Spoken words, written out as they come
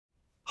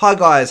Hi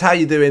guys, how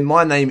you doing?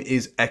 My name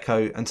is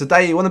Echo and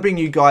today I want to bring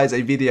you guys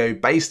a video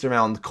based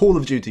around Call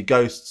of Duty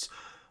Ghosts,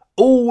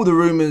 all the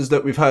rumours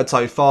that we've heard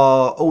so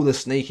far, all the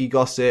sneaky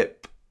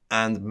gossip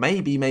and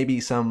maybe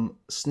some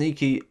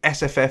sneaky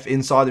SFF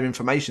insider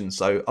information,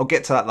 so I'll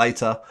get to that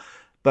later.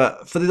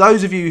 But for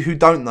those of you who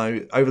don't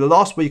know, over the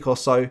last week or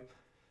so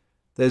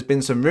there's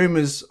been some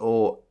rumours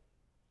or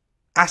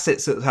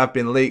assets that have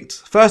been leaked.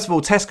 First of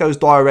all, Tesco's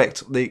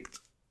Direct leaked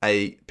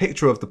a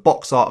picture of the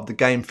box art of the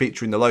game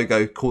featuring the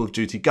logo Call of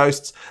Duty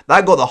Ghosts.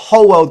 That got the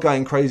whole world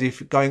going crazy,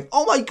 going,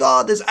 oh my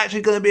god, there's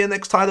actually going to be a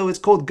next title, it's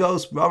called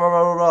Ghosts, rah, rah,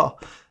 rah, rah.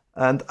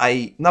 And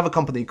another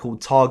company called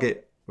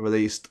Target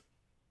released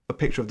a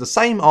picture of the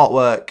same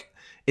artwork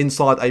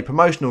inside a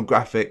promotional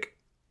graphic,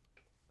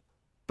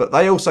 but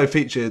they also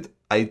featured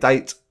a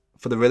date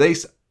for the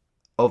release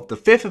of the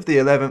 5th of the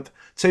 11th,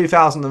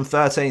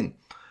 2013.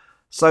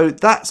 So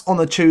that's on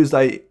a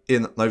Tuesday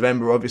in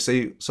November,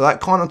 obviously. So that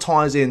kind of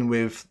ties in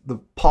with the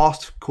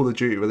past Call of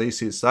Duty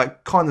releases. So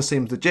that kind of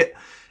seems legit.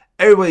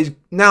 Everybody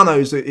now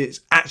knows that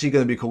it's actually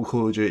going to be called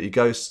Call of Duty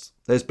Ghosts.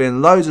 There's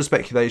been loads of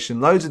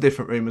speculation, loads of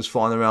different rumours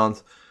flying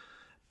around.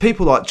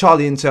 People like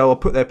Charlie Intel will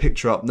put their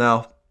picture up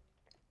now.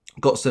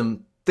 Got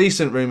some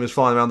decent rumours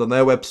flying around on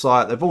their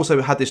website. They've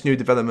also had this new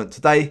development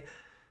today.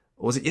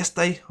 Or was it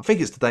yesterday? I think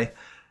it's today.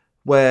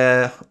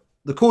 Where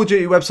the Call of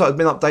Duty website has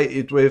been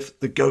updated with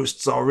the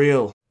ghosts are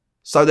real.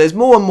 So there's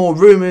more and more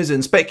rumours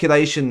and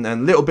speculation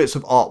and little bits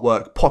of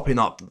artwork popping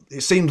up.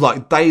 It seems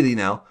like daily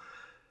now.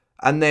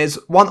 And there's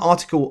one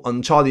article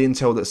on Charlie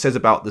Intel that says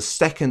about the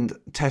second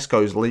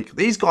Tesco's leak.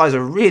 These guys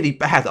are really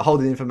bad at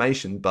holding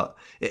information, but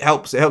it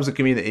helps the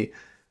community.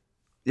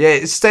 Yeah,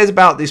 it says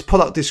about this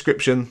product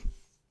description.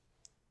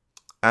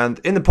 And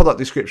in the product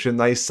description,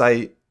 they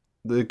say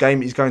the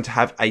game is going to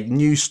have a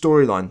new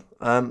storyline.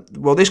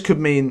 Well, this could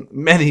mean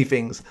many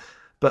things,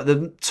 but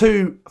the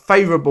two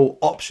favourable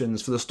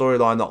options for the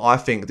storyline that I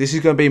think, this is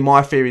going to be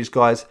my theories,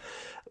 guys.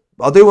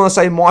 I do want to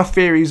say my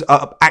theories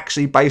are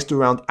actually based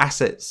around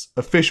assets,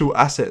 official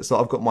assets that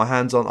I've got my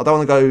hands on. I don't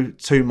want to go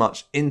too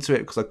much into it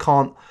because I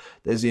can't.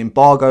 There's the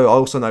embargo. I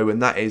also know when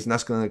that is, and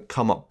that's going to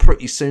come up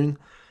pretty soon.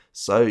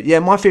 So yeah,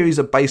 my theories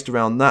are based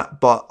around that,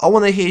 but I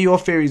want to hear your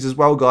theories as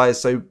well, guys.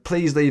 So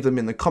please leave them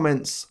in the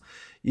comments.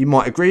 You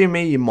might agree with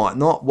me, you might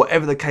not.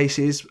 Whatever the case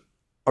is,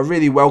 I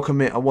really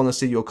welcome it. I want to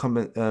see your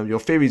your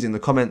theories in the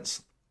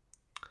comments.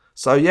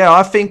 So yeah,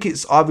 I think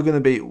it's either going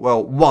to be,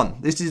 well, one,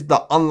 this is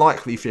the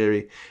unlikely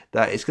theory,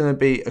 that it's going to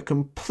be a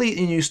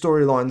completely new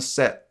storyline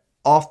set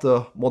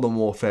after Modern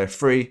Warfare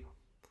 3.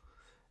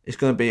 It's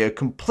going to be a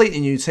completely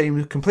new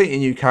team, completely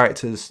new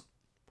characters,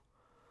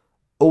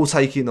 all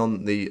taking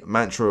on the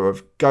mantra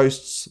of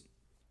ghosts.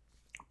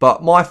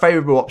 But my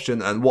favourable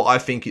option, and what I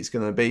think it's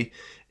going to be,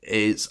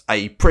 is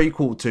a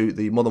prequel to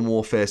the Modern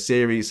Warfare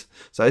series.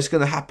 So it's going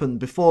to happen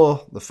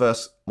before the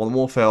first Modern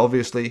Warfare,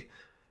 obviously.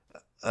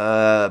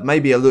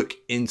 Maybe a look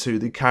into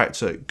the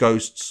character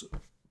Ghost's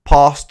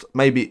past.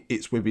 Maybe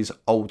it's with his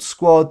old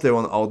squad, they're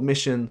on an old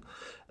mission.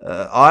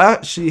 I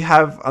actually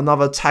have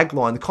another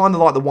tagline, kind of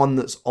like the one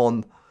that's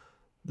on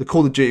the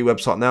Call of Duty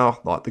website now,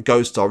 like the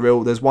ghosts are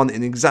real. There's one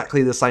in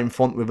exactly the same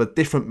font with a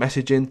different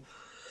messaging.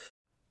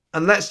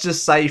 And let's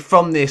just say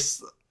from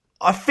this,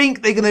 I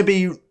think they're going to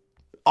be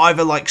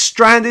either like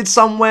stranded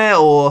somewhere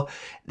or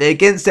they're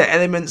against their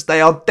elements.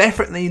 They are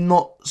definitely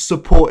not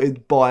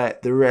supported by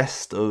the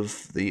rest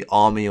of the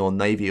army or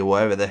navy or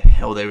whatever the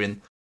hell they're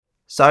in.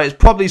 So it's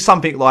probably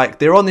something like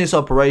they're on this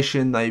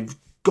operation, they've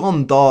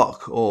gone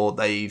dark, or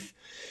they've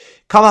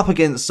come up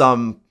against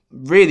some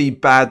really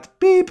bad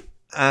beep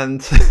and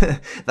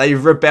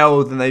they've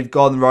rebelled and they've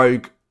gone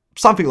rogue.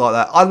 Something like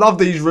that. I love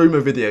these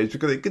rumour videos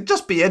because it could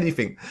just be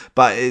anything,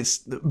 but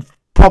it's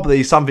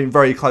probably something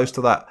very close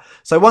to that.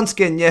 So once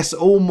again, yes,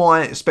 all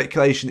my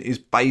speculation is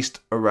based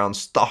around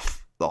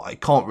stuff that I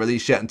can't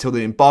release yet until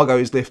the embargo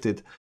is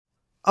lifted.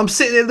 I'm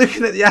sitting there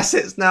looking at the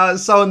assets now.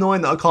 It's so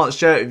annoying that I can't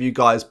share it with you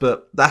guys,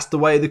 but that's the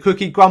way the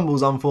cookie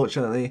crumbles,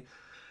 unfortunately.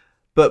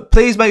 But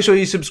please make sure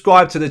you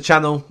subscribe to the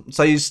channel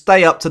so you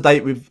stay up to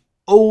date with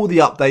all the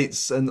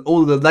updates and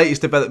all the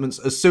latest developments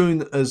as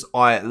soon as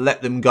I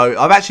let them go.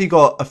 I've actually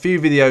got a few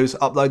videos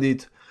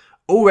uploaded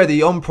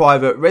already on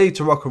private, ready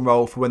to rock and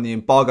roll for when the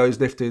embargo is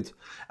lifted.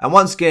 And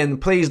once again,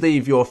 please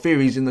leave your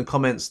theories in the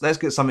comments. Let's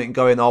get something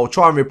going. I'll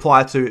try and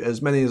reply to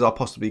as many as I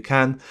possibly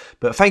can.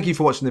 But thank you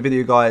for watching the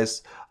video,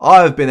 guys.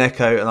 I have been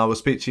Echo, and I will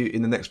speak to you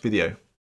in the next video.